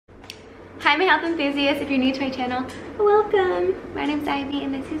Hi my health enthusiasts, if you're new to my channel, welcome. My name's Ivy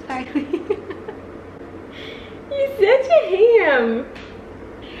and this is Bartley. You're such a ham.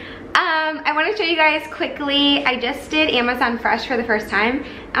 I want to show you guys quickly, I just did Amazon Fresh for the first time.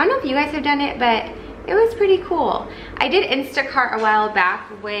 I don't know if you guys have done it, but it was pretty cool. I did Instacart a while back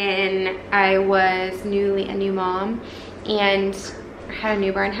when I was newly a new mom and had a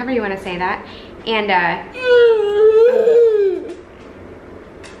newborn, however you want to say that. And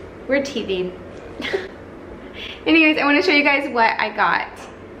we're teething. Anyways, I want to show you guys what I got.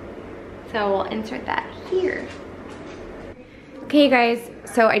 So we'll insert that here. Okay, you guys,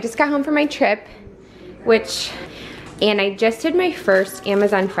 so I just got home from my trip, and I just did my first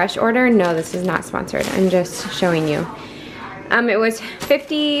Amazon Fresh order. No, this is not sponsored. I'm just showing you. It was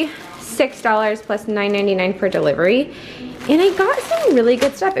 $56 plus $9.99 for delivery. And I got some really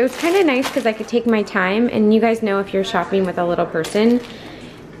good stuff. It was kind of nice because I could take my time. And you guys know if you're shopping with a little person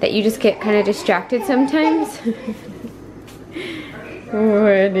that you just get kind of distracted sometimes. What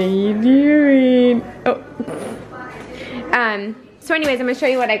are you doing? Oh. So anyways, I'm gonna show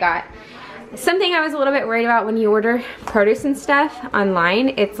you what I got. Something I was a little bit worried about when you order produce and stuff online,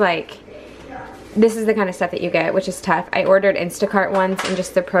 it's like, this is the kind of stuff that you get, which is tough. I ordered Instacart once and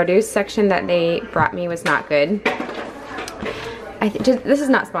just the produce section that they brought me was not good. This is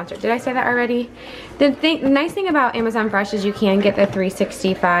not sponsored. Did I say that already? The nice thing about Amazon Fresh is you can get the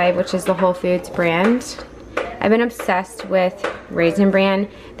 365, which is the Whole Foods brand. I've been obsessed with Raisin Bran.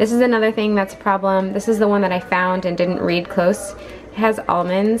 This is another thing that's a problem. This is the one that I found and didn't read close. It has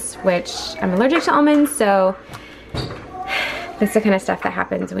almonds, which I'm allergic to almonds, so that's the kind of stuff that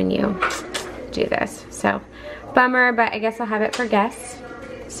happens when you do this. So, bummer, but I guess I'll have it for guests.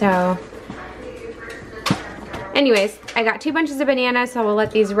 So, anyways, I got 2 bunches of bananas, so we'll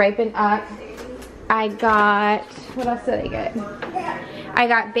let these ripen up. I got, what else did I get? I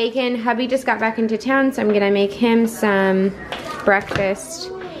got bacon. Hubby just got back into town, so I'm gonna make him some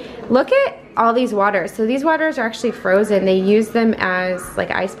breakfast. Look at all these waters. So these waters are actually frozen. They use them as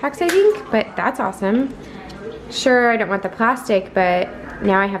like ice packs, I think, but that's awesome. Sure, I don't want the plastic, but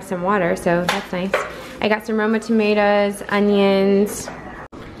now I have some water, so that's nice. I got some Roma tomatoes, onions.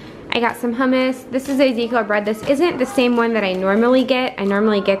 I got some hummus. This is Ezekiel bread. This isn't the same one that I normally get. I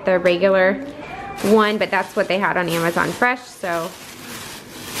normally get the regular one, but that's what they had on Amazon Fresh, so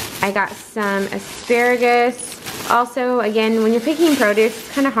I got some asparagus. Also, again, when you're picking produce,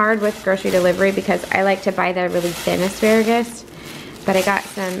 it's kind of hard with grocery delivery because I like to buy the really thin asparagus. But I got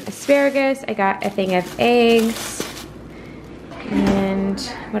some asparagus. I got a thing of eggs. And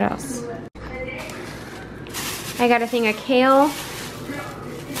what else? I got a thing of kale.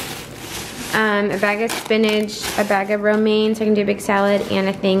 A bag of spinach, a bag of romaine so I can do a big salad, and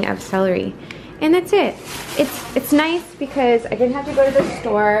a thing of celery. And that's it. It's nice because I didn't have to go to the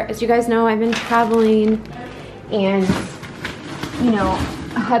store. As you guys know, I've been traveling, and you know,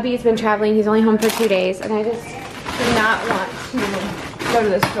 hubby's been traveling. He's only home for 2 days, and I just did not want to go to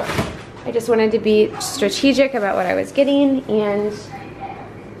the store. I just wanted to be strategic about what I was getting and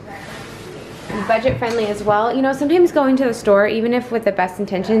budget friendly as well. You know, sometimes going to the store, even if with the best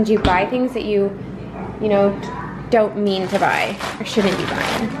intentions, you buy things that you know, don't mean to buy or shouldn't be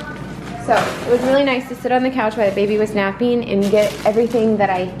buying. So it was really nice to sit on the couch while the baby was napping and get everything that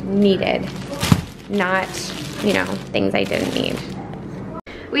I needed, not, you know, things I didn't need.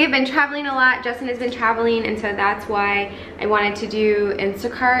 We have been traveling a lot. Justin has been traveling, and so that's why I wanted to do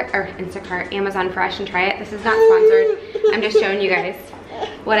Amazon Fresh and try it. This is not sponsored. I'm just showing you guys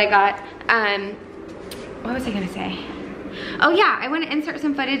what I got. What was I gonna say? Oh yeah, I want to insert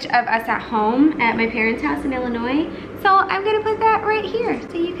some footage of us at home at my parents' house in Illinois. So I'm gonna put that right here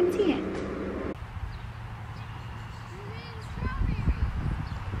so you can see it.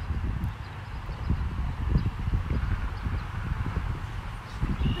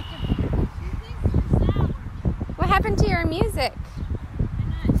 What happened to your music?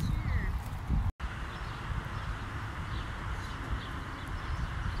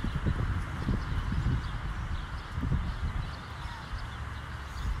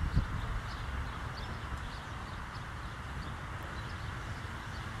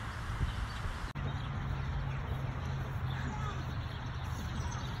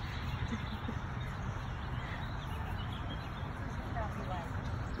 I'm not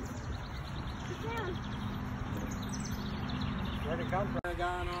sure. Where'd it come from?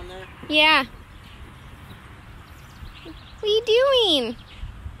 Gone on there? Yeah. What are you doing?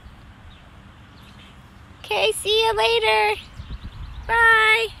 Okay, see you later.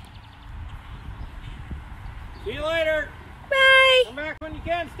 Bye. See you later. Bye. Come back when you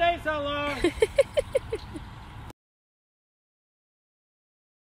can. Stay so long.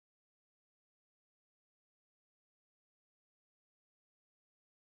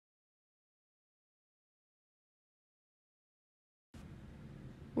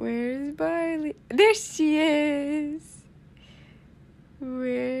 Where's Barley? There she is.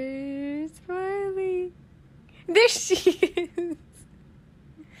 Where's Barley? There she is.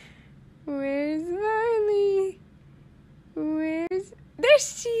 Where's Barley? Where's... There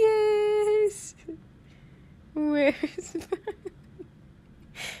she is. Where's Barley?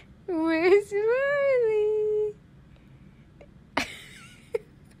 Where's Barley?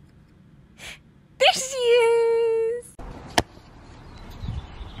 There she is.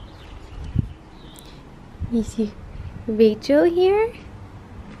 You see Rachel here?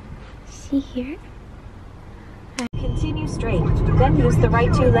 Is she here? Continue straight, then use the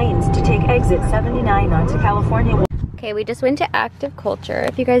right 2 lanes to take exit 79 onto California. Okay, we just went to Active Culture.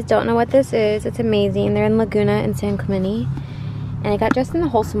 If you guys don't know what this is, it's amazing. They're in Laguna and San Clemente. And I got Justin the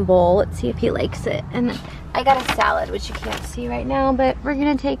Wholesome Bowl. Let's see if he likes it. And I got a salad, which you can't see right now, but we're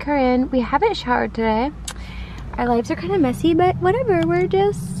gonna take her in. We haven't showered today. Our lives are kind of messy, but whatever, we're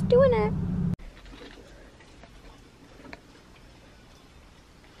just doing it.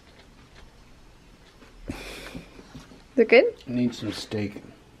 Is it good? I need some steak.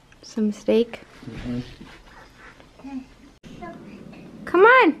 Some steak? Come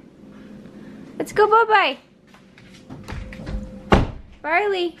on! Let's go bye-bye!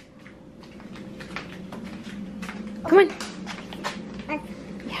 Barley! Come on!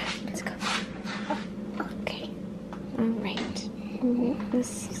 Yeah, let's go. Okay. Alright.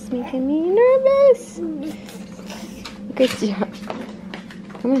 This is making me nervous. Good job.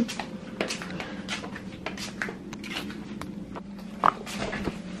 Come on.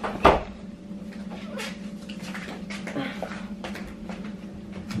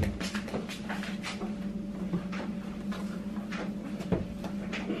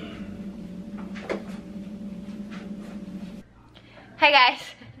 Hi guys.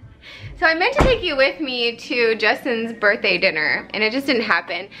 So I meant to take you with me to Justin's birthday dinner and it just didn't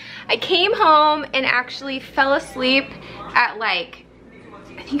happen. I came home and actually fell asleep at like,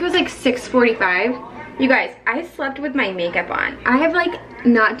 I think it was like 6:45. You guys, I slept with my makeup on. I have like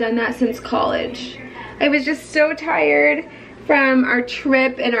not done that since college. I was just so tired from our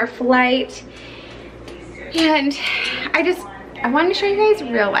trip and our flight. And I wanted to show you guys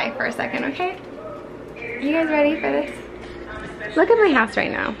real life for a second, okay? Are you guys ready for this? Look at my house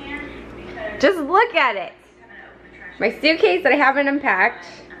right now. Just look at it. My suitcase that I haven't unpacked.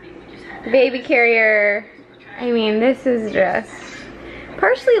 The baby carrier. I mean, this is just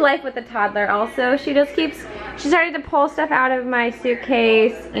partially life with a toddler also. She started to pull stuff out of my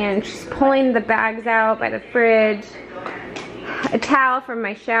suitcase and she's pulling the bags out by the fridge. A towel from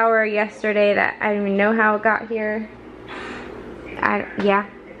my shower yesterday that I don't even know how it got here. Yeah,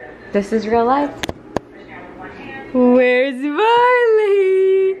 this is real life. Where's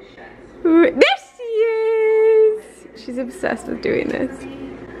Barley? There she is! She's obsessed with doing this.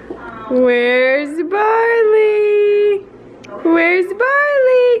 Where's Barley? Where's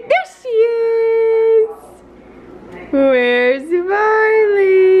Barley? There she is! Where's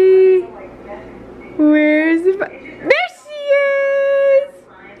Barley? Where's Barley? There she is!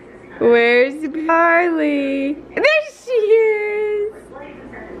 Where's Barley? There she is!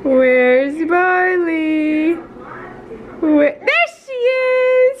 Where's Barley? There she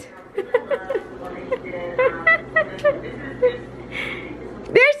is!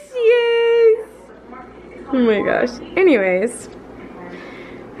 There she is! Oh my gosh. Anyways.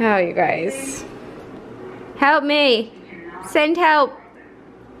 Oh, you guys. Help me. Send help.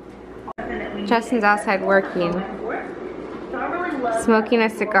 Justin's outside working. Smoking a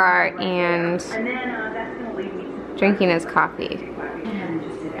cigar and drinking his coffee.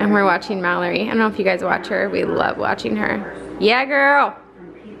 And we're watching Mallory. I don't know if you guys watch her. We love watching her. Yeah, girl.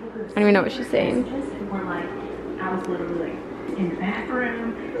 I don't even know what she's saying. I was literally in the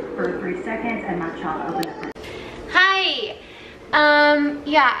bathroom for 3 seconds and my child opened up. Hi.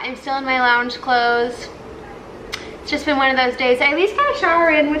 Yeah, I'm still in my lounge clothes. It's just been one of those days. I at least got a shower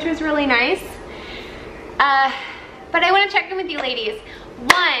in, which was really nice. But I want to check in with you ladies.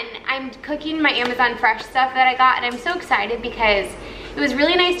 One, I'm cooking my Amazon Fresh stuff that I got, and I'm so excited because it was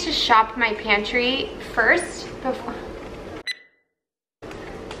really nice to shop my pantry first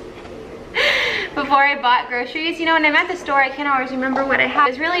before I bought groceries. You know, when I'm at the store, I can't always remember what I have.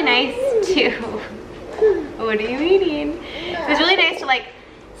 It was really nice to, what are you eating? It was really nice to like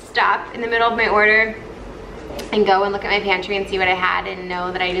stop in the middle of my order and go and look at my pantry and see what I had and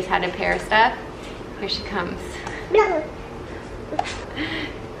know that I just had a pair of stuff. Here she comes. Hi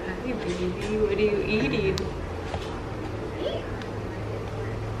baby, what are you eating?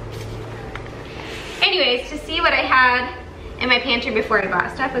 Anyways, to see what I had in my pantry before I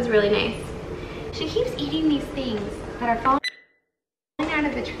bought stuff was really nice. She keeps eating these things that are falling out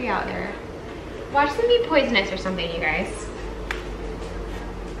of the tree. Watch them be poisonous or something, you guys.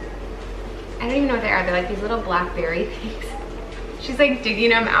 I don't even know what they are. They're like these little blackberry things. She's like digging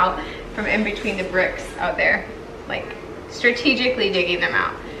them out from in between the bricks out there. Like strategically digging them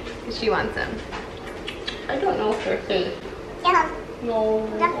out because she wants them. I don't know if they're safe. Yeah. No.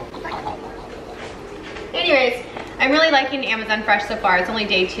 Anyways, I'm really liking Amazon Fresh so far. It's only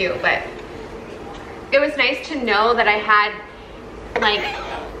day 2, but it was nice to know that I had like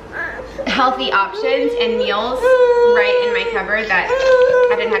healthy options and meals right in my cupboard that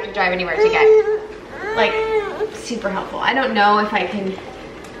I didn't have to drive anywhere to get. Like, super helpful. I don't know if I can,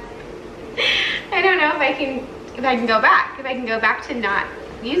 if I can go back. If I can go back to not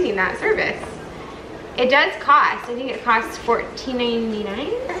using that service. It does cost, I think it costs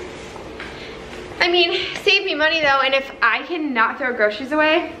 $14.99. I mean, save me money though, and if I can not throw groceries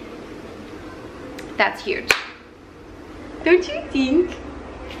away, that's huge. Don't you think?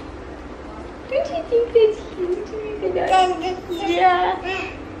 Don't you think that's huge? Yeah.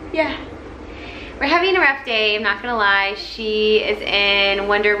 Yeah. We're having a rough day, I'm not gonna lie. She is in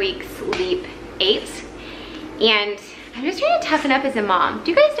Wonder Week Sleep 8. And I'm just trying to toughen up as a mom.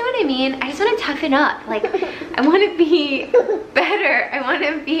 Do you guys know what I mean? I just wanna toughen up. Like, I wanna be better. I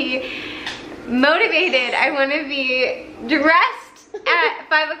wanna be motivated. I wanna be dressed at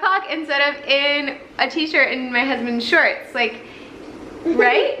 5 o'clock instead of in a t-shirt and my husband's shorts. Like,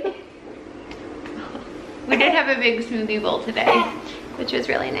 right? We did have a big smoothie bowl today, which was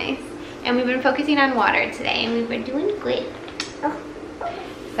really nice. And we've been focusing on water today and we've been doing good.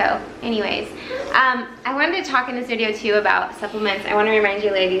 So anyways, I wanted to talk in this video too about supplements. I want to remind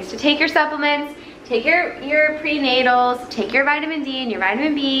you ladies to take your supplements, take your prenatals, take your vitamin D and your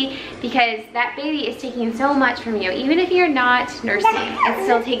vitamin B, because that baby is taking so much from you. Even if you're not nursing, it's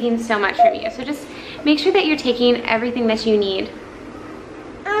still taking so much from you. So just make sure that you're taking everything that you need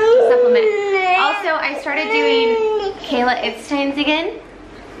to supplement. Also, I started doing Kayla Itzstein's again.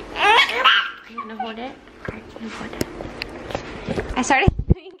 You wanna hold it? Okay, you hold it. I started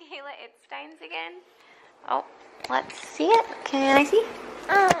doing Kayla Itzstein's again. Oh, let's see it. Can I see?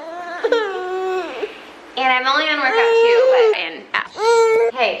 And I'm only on workout too,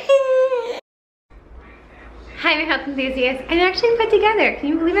 but hey. Hi, my health enthusiast. I'm actually put together. Can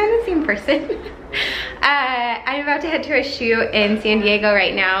you believe I'm the same person? I'm about to head to a shoot in San Diego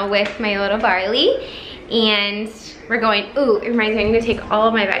right now with my little Barley. And we're going, ooh, it reminds me, I'm gonna take all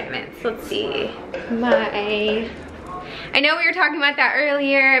of my vitamins. Let's see. I know we were talking about that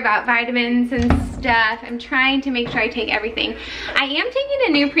earlier, about vitamins and stuff. I'm trying to make sure I take everything. I am taking a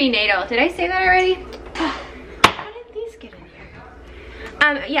new prenatal. Did I say that already? How did these get in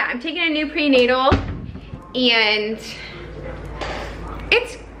here? Yeah, I'm taking a new prenatal and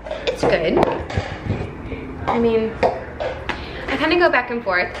it's good. I mean, I kind of go back and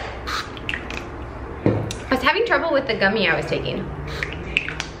forth. I was having trouble with the gummy I was taking.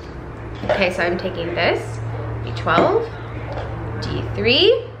 Okay, so I'm taking this, B12,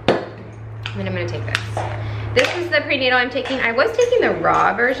 D3, and then I'm gonna take this. This is the prenatal I'm taking. I was taking the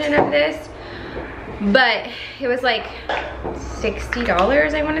raw version of this, but it was like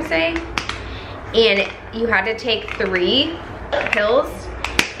 $60, I wanna say. And you had to take 3 pills,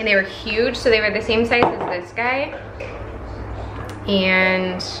 and they were huge, so they were the same size as this guy.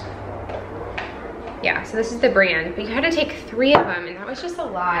 And yeah, so this is the brand, but you had to take 3 of them, and that was just a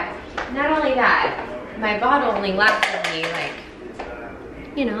lot. Not only that, my bottle only lasted me like,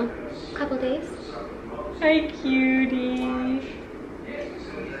 you know, a couple days. Hi, cutie.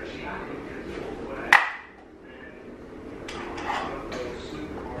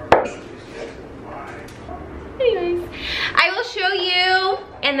 Anyways, I will show you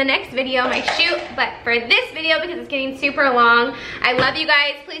in the next video my shoot, but for this video, because it's getting super long, I love you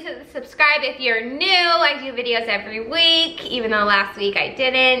guys. Please hit subscribe if you're new. I do videos every week, even though last week I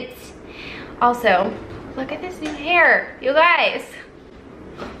didn't. Also, look at this new hair, you guys.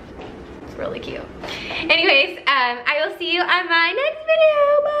 It's really cute. Anyways, I will see you on my next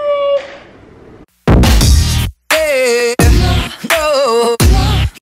video. Bye.